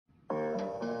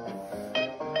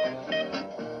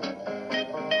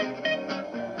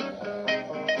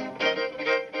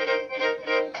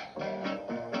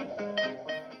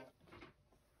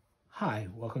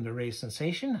Welcome to Raise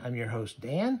Sensation. I'm your host,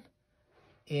 Dan.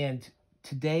 And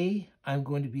today I'm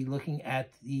going to be looking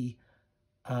at the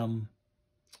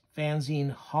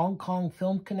fanzine Hong Kong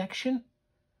Film Connection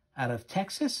out of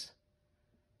Texas.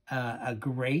 A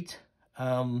great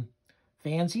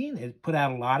fanzine. It put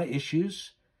out a lot of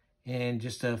issues in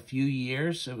just a few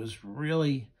years. It was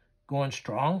really going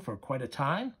strong for quite a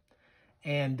time.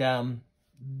 And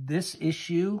this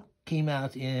issue came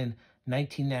out in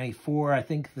 1994. I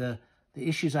think the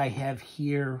issues I have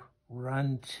here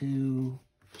run to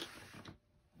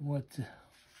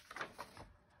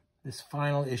this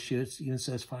final issue. It even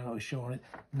says final issue on it,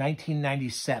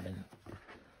 1997.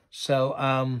 So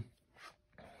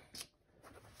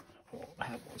we'll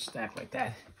have one stack like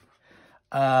that.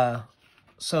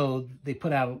 So they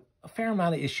put out a fair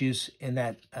amount of issues in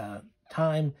that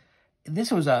time.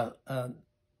 This was a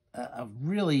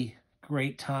really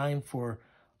great time for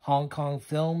Hong Kong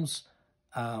films.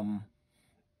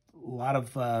 A lot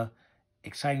of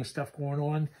exciting stuff going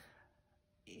on.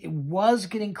 It was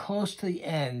getting close to the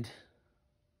end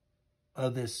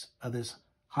of this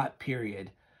hot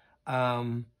period.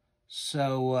 So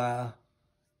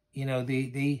you know,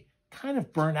 they kind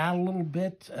of burn out a little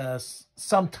bit.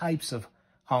 Some types of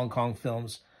Hong Kong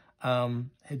films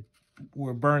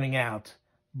were burning out,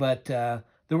 but there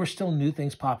were still new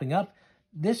things popping up.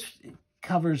 This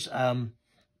covers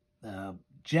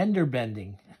gender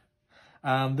bending.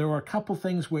 There were a couple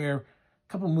things where, a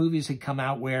couple movies had come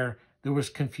out where there was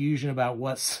confusion about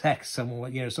what sex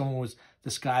someone was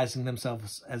disguising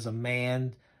themselves as a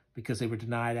man because they were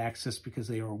denied access because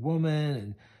they were a woman,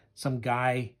 and some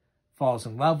guy falls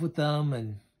in love with them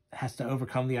and has to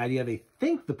overcome the idea they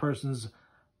think the person's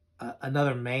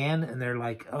another man, and they're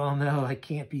like, oh no, I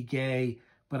can't be gay,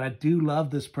 but I do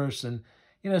love this person.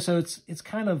 You know, so it's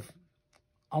kind of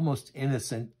almost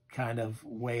innocent kind of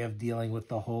way of dealing with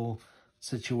the whole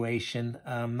situation.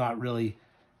 Not really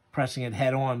pressing it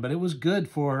head on, but it was good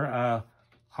for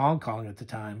Hong Kong at the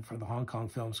time, for the Hong Kong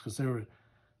films, because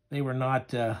they were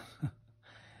not,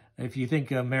 if you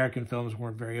think American films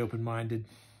weren't very open-minded,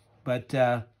 but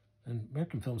and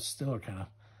American films still are kind of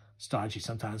stodgy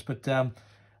sometimes, but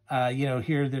you know,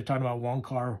 here they're talking about Wong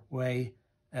Kar-wai,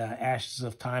 Ashes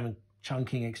of Time, and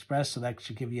Chungking Express, so that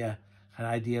should give you an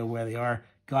idea where they are.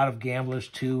 God of Gamblers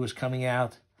 2 was coming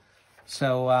out.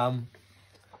 So,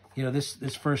 you know,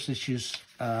 this first issue's,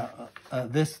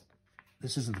 this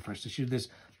isn't the first issue. This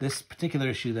particular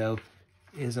issue, though,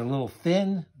 is a little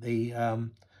thin.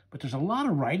 But there's a lot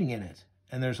of writing in it,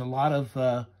 and there's a lot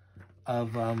of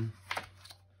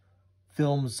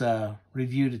films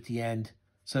reviewed at the end.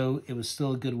 So it was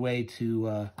still a good way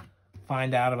to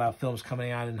find out about films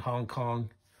coming out in Hong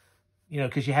Kong. You know,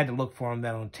 because you had to look for them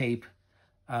then on tape.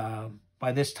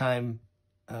 By this time,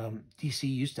 DC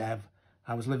used to have,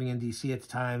 I was living in DC at the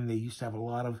time, they used to have a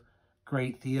lot of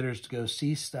great theaters to go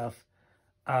see stuff.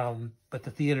 But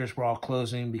the theaters were all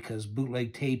closing because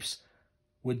bootleg tapes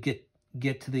would get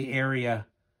to the area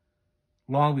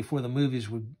long before the movies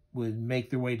would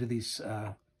make their way to these,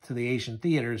 to the Asian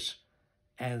theaters.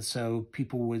 And so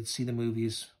people would see the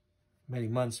movies many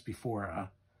months before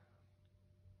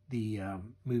the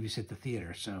movies hit the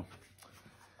theater. So,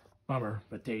 bummer,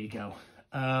 but there you go.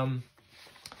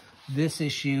 This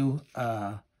issue,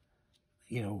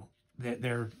 you know,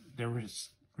 they're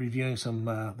reviewing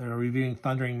they're reviewing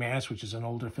Thundering Mass, which is an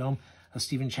older film,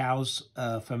 Stephen Chow's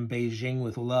From Beijing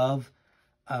with Love.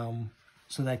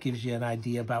 So that gives you an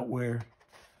idea about what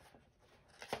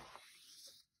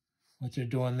they're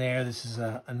doing there. This is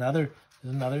another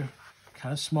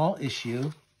kind of small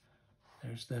issue.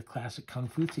 There's the classic Kung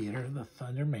Fu Theater, the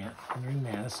Thundering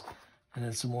Mass, and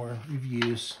then some more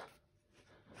reviews.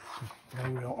 No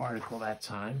real article that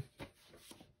time.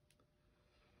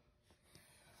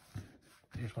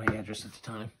 Here's my address at the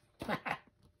time.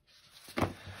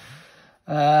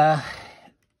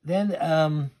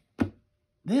 Then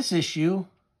this issue,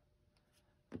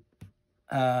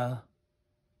 Sammo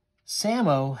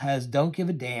has Don't Give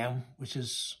a Damn, which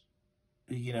is,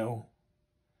 you know,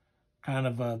 kind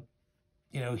of a,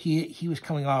 you know, he was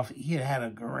coming off, he had a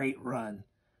great run,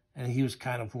 and he was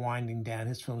kind of winding down.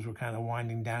 His films were kind of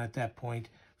winding down at that point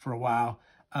for a while.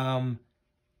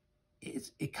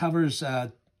 It covers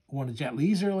one of Jet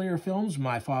Li's earlier films,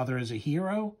 My Father is a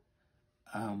Hero.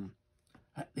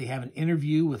 They have an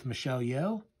interview with Michelle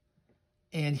Yeoh.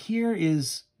 And here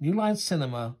is New Line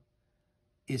Cinema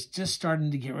is just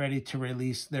starting to get ready to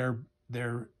release their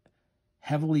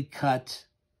heavily cut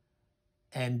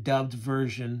and dubbed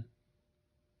version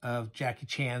of Jackie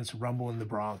Chan's Rumble in the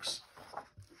Bronx.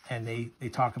 And they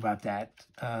talk about that.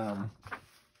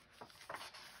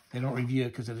 They don't review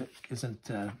it because it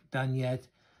isn't done yet.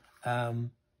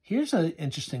 Here's an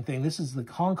interesting thing. This is the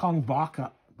Hong Kong box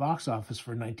office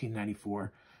for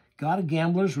 1994. God of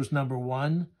Gamblers was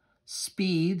 #1.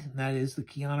 Speed, that is the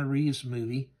Keanu Reeves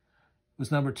movie, was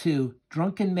 #2.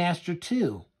 Drunken Master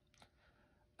 2,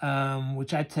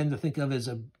 which I tend to think of as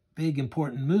a big,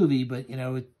 important movie, but,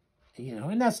 and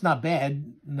that's not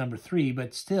bad, #3,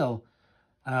 but still,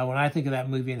 when I think of that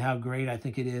movie and how great I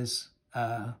think it is,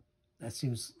 that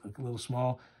seems like a little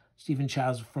small. Stephen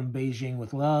Chow's From Beijing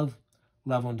with Love.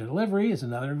 Love on Delivery is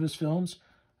another of his films.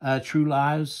 True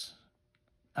Lives,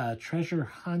 Treasure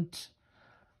Hunt,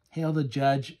 Hail the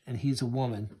Judge, and He's a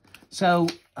Woman. So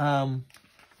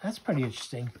that's pretty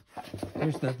interesting.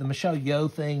 There's the Michelle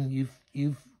Yeoh thing.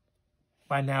 You've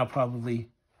by now probably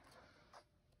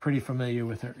pretty familiar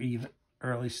with her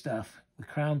early stuff. The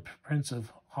Crown Prince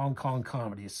of Hong Kong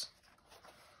comedies.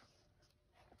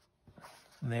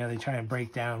 And there they try and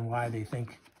break down why they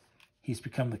think he's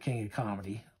become the king of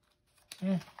comedy.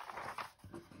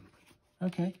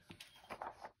 Okay.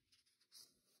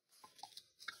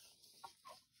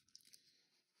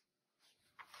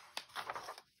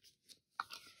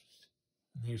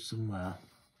 Here's some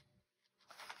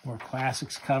more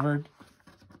classics covered.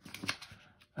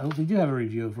 Oh, we do have a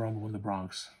review of Rumble in the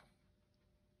Bronx.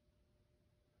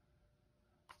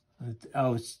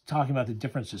 Oh, it's talking about the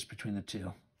differences between the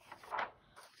two.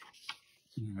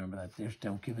 You remember that. There's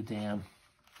Don't Give a Damn.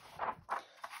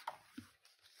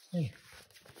 Hey,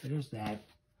 there's that.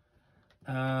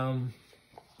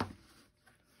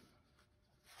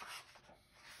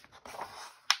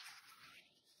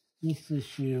 This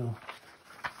issue,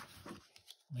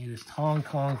 latest Hong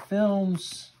Kong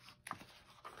films.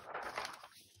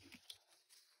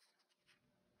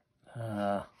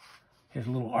 Here's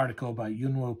a little article about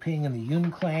Yun Wo Ping and the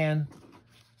Yun Clan,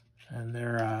 and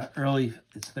their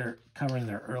they're covering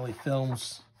their early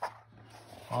films,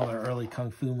 all their early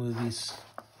kung fu movies.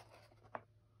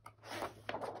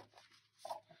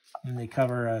 And they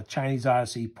cover Chinese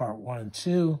Odyssey Part 1 and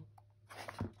 2.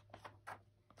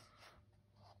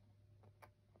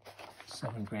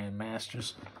 7 Grand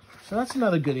Masters. So that's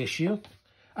another good issue.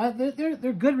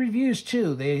 They're good reviews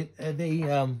too. They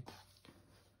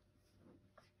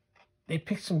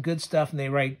pick some good stuff, and they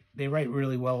write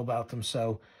really well about them.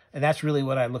 So, and that's really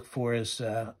what I look for is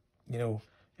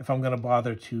if I'm going to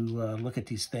bother to look at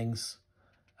these things,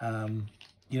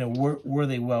 were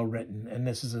they well written? And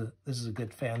this is a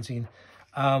good fanzine.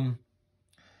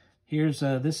 Here's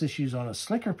this issue's on a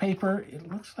slicker paper. It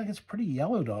looks like it's pretty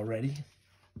yellowed already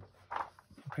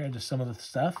compared to some of the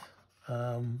stuff.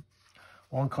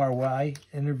 Wong Kar-wai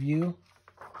interview.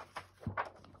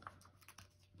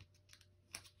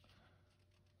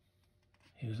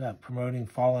 Here's that, Promoting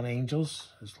Fallen Angels,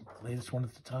 his latest one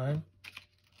at the time.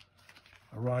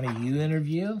 A Ronnie Yu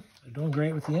interview. They're doing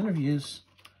great with the interviews.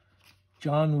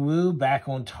 John Woo back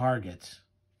on target.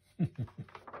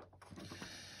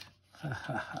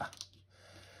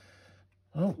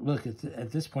 Oh, look,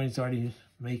 at this point, he's already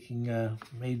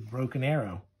made Broken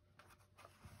Arrow.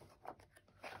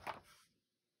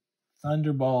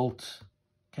 Thunderbolt,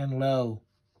 Ken Lo,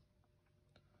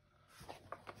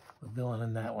 the villain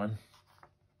in that one.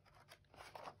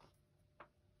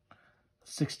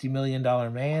 $60 Million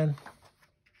Man.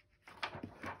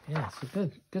 Yeah, so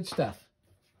good stuff.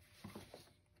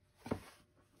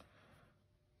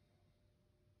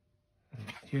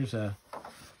 Here's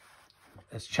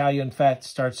as Chow Yun-fat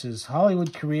starts his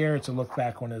Hollywood career, it's a look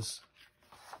back on his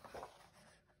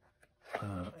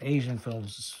Asian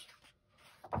films.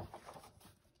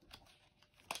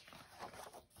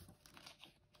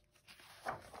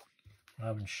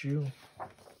 Robin Shu.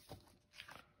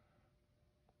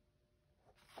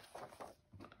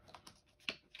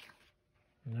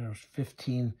 And there's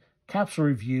 15 capsule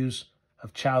reviews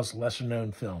of Chow's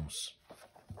lesser-known films.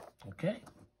 Okay.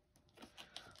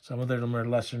 Some of them are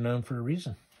lesser known for a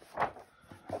reason.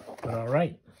 But all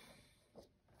right.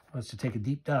 Let's take a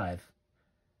deep dive.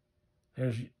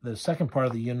 There's the second part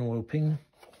of the Yun Wo Ping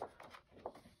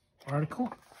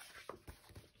article.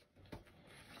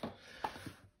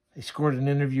 They scored an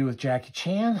interview with Jackie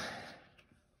Chan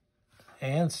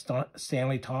and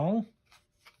Stanley Tong.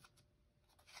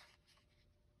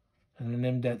 And an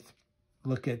in-depth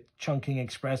look at Chungking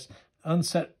Express,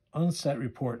 unset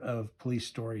report of Police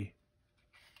Story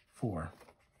 4.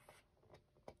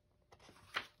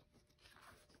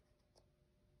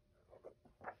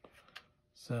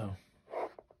 So,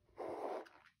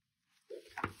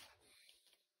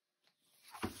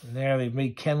 and there they've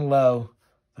made Ken Lo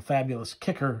the fabulous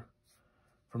kicker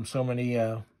from so many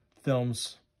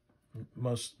films.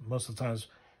 Most of the times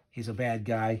he's a bad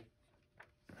guy.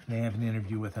 And they have an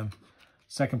interview with him.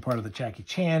 second part of the Jackie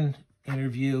Chan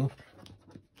interview.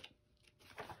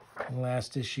 The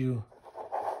last issue,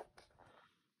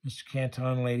 Mr.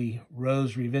 Canton, Lady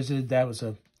Rose Revisited. That was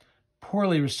a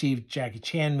poorly received Jackie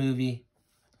Chan movie.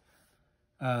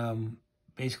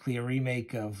 Basically a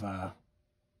remake of a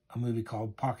movie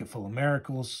called Pocket Full of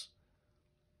Miracles,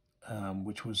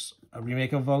 which was a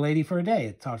remake of A Lady for a Day.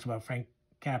 It talks about Frank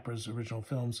Capra's original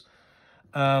films.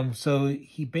 So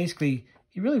he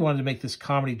really wanted to make this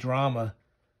comedy drama,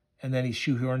 and then he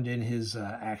shoehorned in his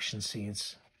action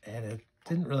scenes, and it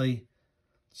didn't really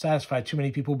satisfy too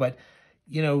many people. But,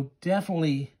 you know,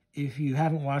 definitely if you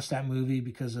haven't watched that movie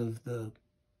because of the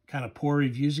kind of poor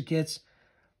reviews it gets,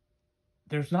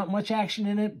 there's not much action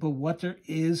in it, but what there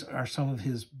is are some of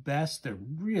his best. They're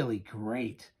really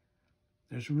great.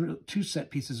 There's two set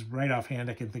pieces right offhand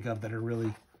I can think of that are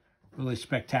really, really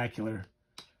spectacular.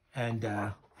 And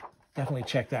definitely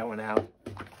check that one out.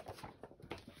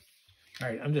 All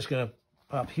right, I'm just going to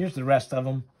pop. Here's the rest of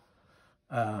them.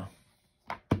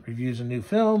 Reviews of new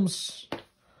films.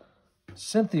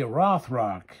 Cynthia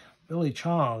Rothrock, Billy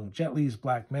Chong, Jet Li's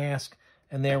Black Mask.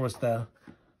 And there was the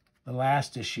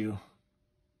last issue.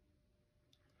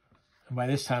 And by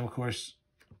this time, of course,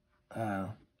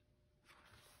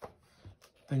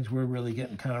 things were really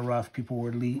getting kind of rough. People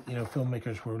were,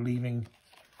 filmmakers were leaving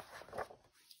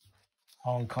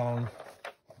Hong Kong.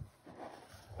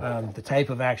 The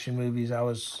type of action movies I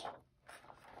was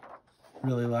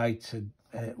really liked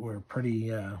were pretty,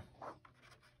 had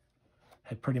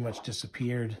pretty much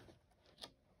disappeared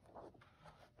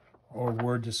or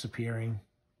were disappearing.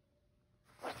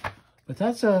 But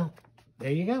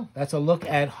there you go. That's a look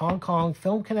at Hong Kong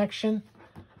Film Connection.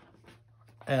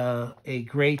 A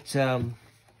great, one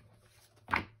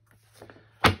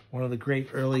of the great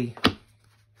early,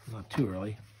 not too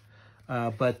early,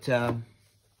 but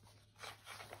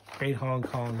great Hong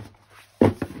Kong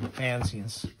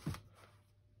fanzines.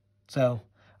 So,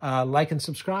 like and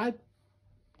subscribe.